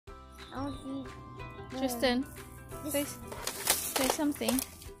I'll shoot. Tristan, say something.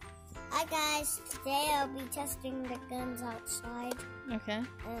 Hi guys, today I'll be testing the guns outside. Okay.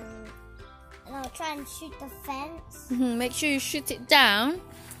 And I'll try and shoot the fence. Make sure you shoot it down,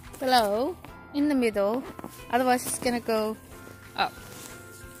 below, in the middle. Otherwise, it's gonna go up.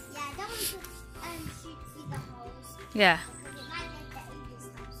 Yeah, I don't want to shoot through the holes. Yeah. Because it might make the English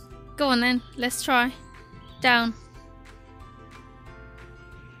house. Go on then. Let's try. Down.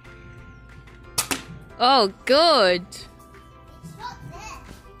 Oh, good. It's not there.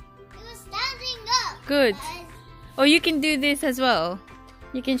 It was standing up. Good. Oh, you can do this as well.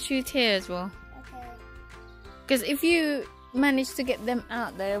 You can shoot here as well. Okay. Because if you manage to get them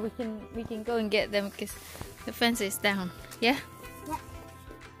out there, we can go and get them because the fence is down. Yeah? Yeah.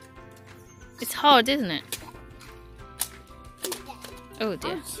 It's hard, isn't it? Oh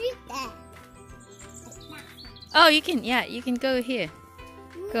dear. I'll shoot there. Oh, you can. Yeah, you can go here.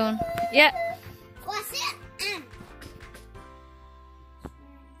 Go on. Yeah. What's it?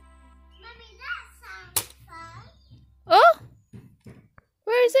 Mommy, that sounds fun. Oh,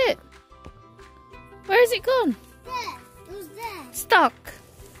 where is it? Where is it gone? There. It was there. Stuck.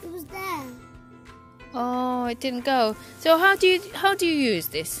 It was there. Oh, it didn't go. So how do you use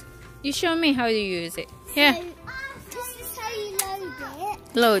this? You show me how you use it. Here. So, this is how you load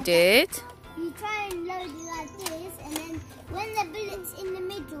it. Load it. You try and load it like this, and then when the bullet's in the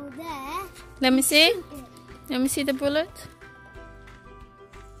middle there, Let me see. shoot it. Let me see the bullet.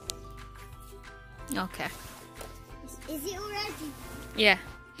 Okay. Is it already? Yeah.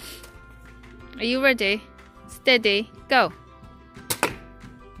 Are you ready? Steady. Go.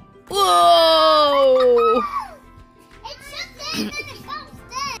 Whoa! It shook there and then it bounced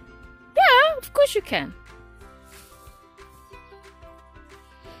there. Yeah, of course you can.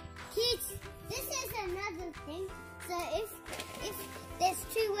 Kids, this is another thing. So if there's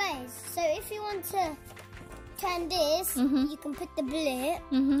two ways. So if you want to turn this, you can put the bullet.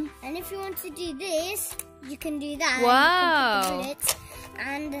 And if you want to do this, you can do that. Wow. You can put the bullet.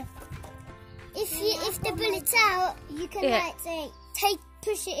 And if the bullet's out, you can like say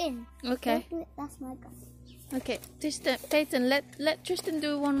push it in. Okay. That's my gun. Okay. Tristan, Peyton, let Tristan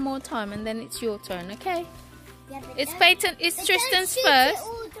do one more time, and then it's your turn. Okay. Yeah, but It's don't- Peyton. It's but Tristan's don't shoot it first.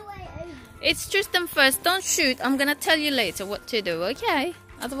 all the way over. It's Tristan first. Don't shoot. I'm gonna tell you later what to do. Okay.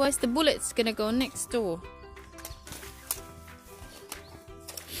 Otherwise, the bullet's gonna go next door.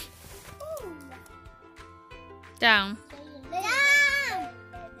 Ooh. Down. Down.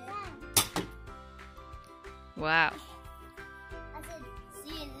 Wow. I said,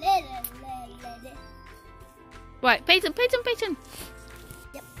 see you later. Right, Peyton.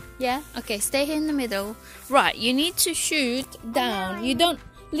 Yep. Yeah? Okay, stay here in the middle. Right, you need to shoot down. You don't...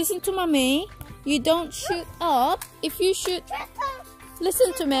 Listen to mommy. You don't shoot up. If you shoot...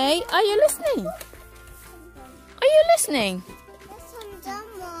 Listen to me. Are you listening? Are you listening?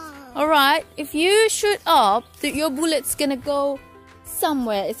 Alright, if you shoot up, your bullet's gonna go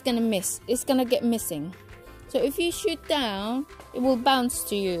somewhere. It's gonna miss. It's gonna get missing. So if you shoot down, it will bounce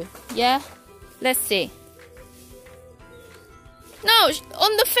to you. Yeah? Let's see. No,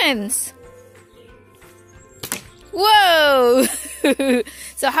 on the fence. Whoa!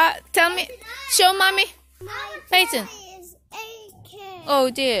 So how? Tell me. Show mommy. Peyton. Oh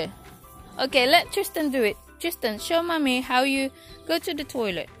dear. Okay, let Tristan do it. Tristan, show mommy how you go to the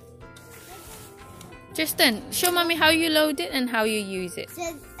toilet. Tristan, show mommy how you load it and how you use it. So,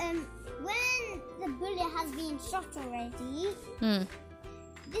 when the bullet has been shot already,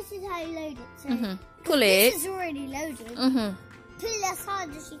 this is how you load it. So, Pull this it. is already loaded. Pull it as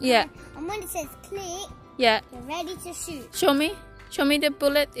hard as you can. Yeah. And when it says click, Yeah. you're ready to shoot. Show me. Show me the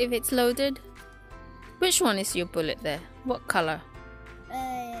bullet if it's loaded. Which one is your bullet there? What color?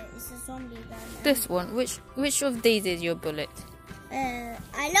 It's a zombie gun. This one. Which of these is your bullet?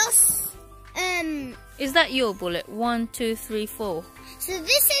 I lost. Is that your bullet? 1, 2, 3, 4. So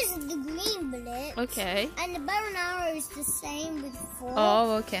this is the green bullet. Okay. And the bow and arrow is the same with 4.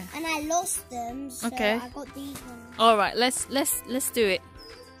 Oh, okay. And I lost them, so Okay. I got these ones. All right. Let's do it.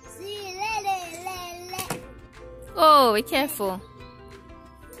 See you later. Oh, be careful.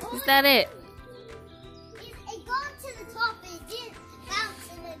 Is that it? It got to the top and it didn't bounce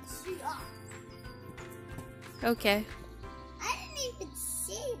and then shoot up. Okay. I didn't even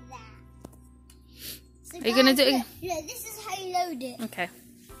see that. So Are you gonna do it? look, look, this is how you load it. Okay.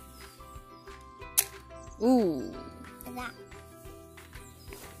 Ooh. Like that.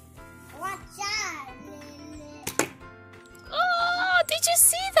 Watch out, Lily. Oh, did you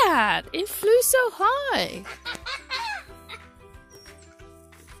see that? It flew so high.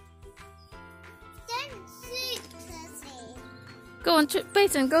 Don't shoot, Chrissy. Go Go on,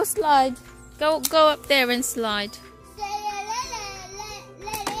 Peyton, go slide. Go up there and slide.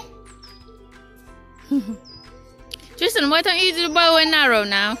 Tristan, why don't you do the bow and arrow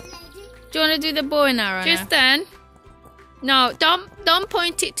now? Do you want to do the bow and arrow? Tristan, no, don't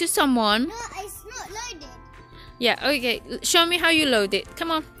point it to someone. No, it's not loaded. Yeah, okay. Show me how you load it.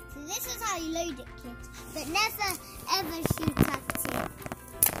 Come on. So this is how you load it, kids. But never ever shoot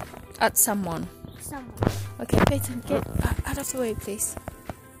At someone. someone. Okay, Peyton, get out of the way, please.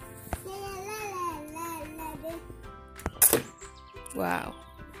 Wow.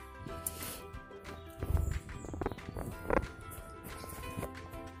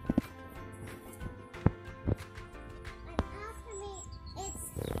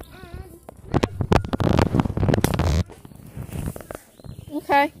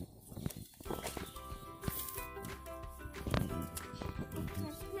 Okay.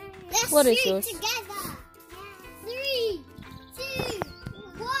 What is yours? Together. 3, 2,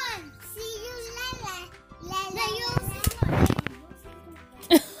 1. See you later. No, yours is not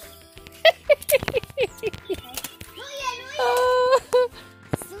Oh.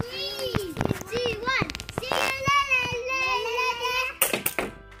 3, 2, 1. See you later.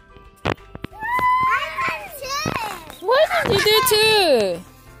 I did 2. Why did you do 2?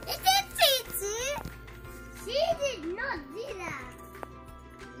 It did 2. She did not do that.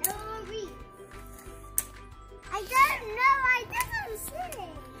 No, I don't know. I didn't see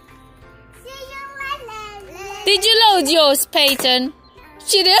it. See you later. Did you load yours, Peyton?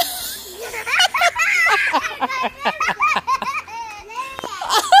 She did.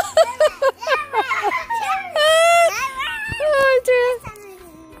 Oh dear.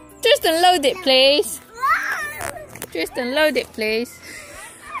 Tristan, load it, please. Tristan, load it, please.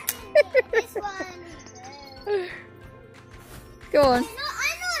 This one. Go on. No, I'm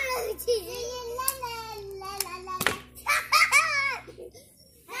not loading.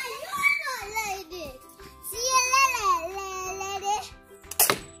 No, you're not loaded. See you later.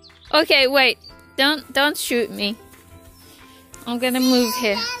 Okay, wait. Don't shoot me. I'm gonna move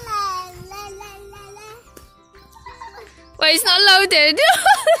here. Wait, it's not loaded.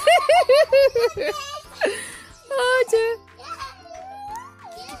 Oh dear.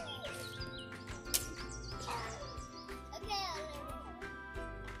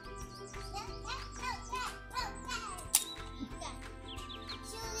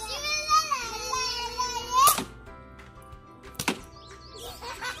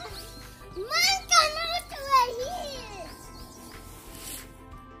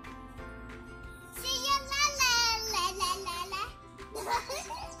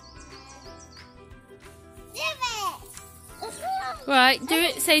 Right, do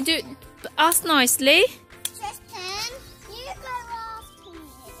it. Say, do it. Ask nicely. Tristan, you go after me.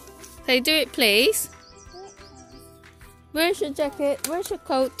 Say, do it, please. Where's your jacket? Where's your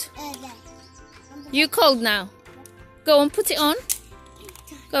coat? There. You cold now. Go on, put it on.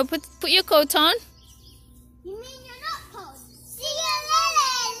 Go put your coat on. You mean you're not cold? See you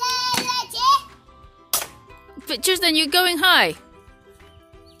later. But Tristan, you're going high.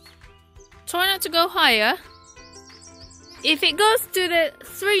 Try not to go higher. If it goes to the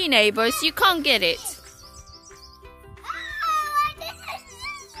 3 neighbors, you can't get it.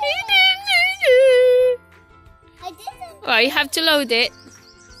 I didn't. Right, you have to load it.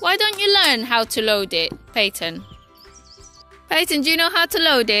 Why don't you learn how to load it, Peyton? Peyton, do you know how to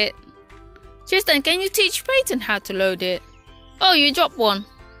load it? Tristan, can you teach Peyton how to load it? Oh, you dropped one.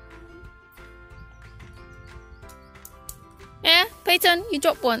 Yeah, Peyton, you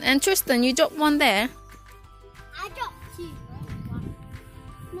dropped one. And Tristan, you dropped one there. I dropped 2.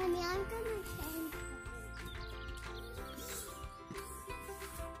 Mommy, I'm gonna change.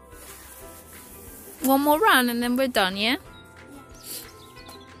 One more run and then we're done, yeah?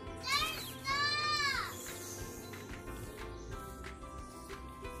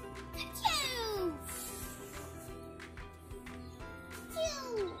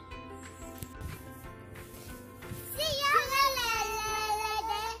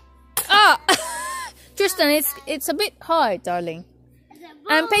 Ah! Tristan, it's a bit high, darling.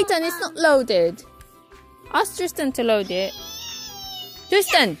 And Peyton, it's not loaded. Ask Tristan to load it.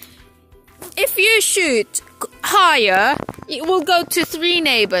 Tristan, if you shoot higher, it will go to 3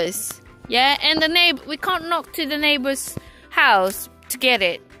 neighbors. Yeah, and we can't knock to the neighbor's house to get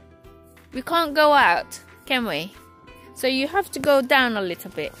it. We can't go out, can we? So you have to go down a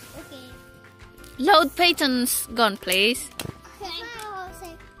little bit. Okay. Load Peyton's gun, please. Okay.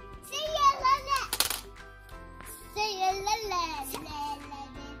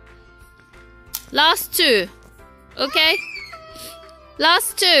 Last 2. Okay?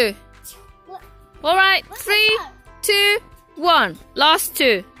 Last 2. Alright, 3, 2, one. Last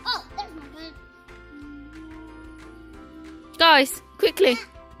two. Oh, that's my phone. Guys, quickly.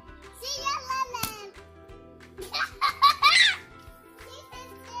 See ya, Lemon.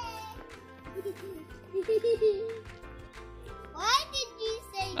 Why did you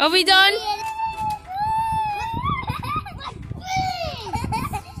say? Are we done?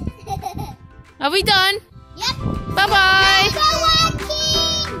 Are we done? Yep. Bye-bye.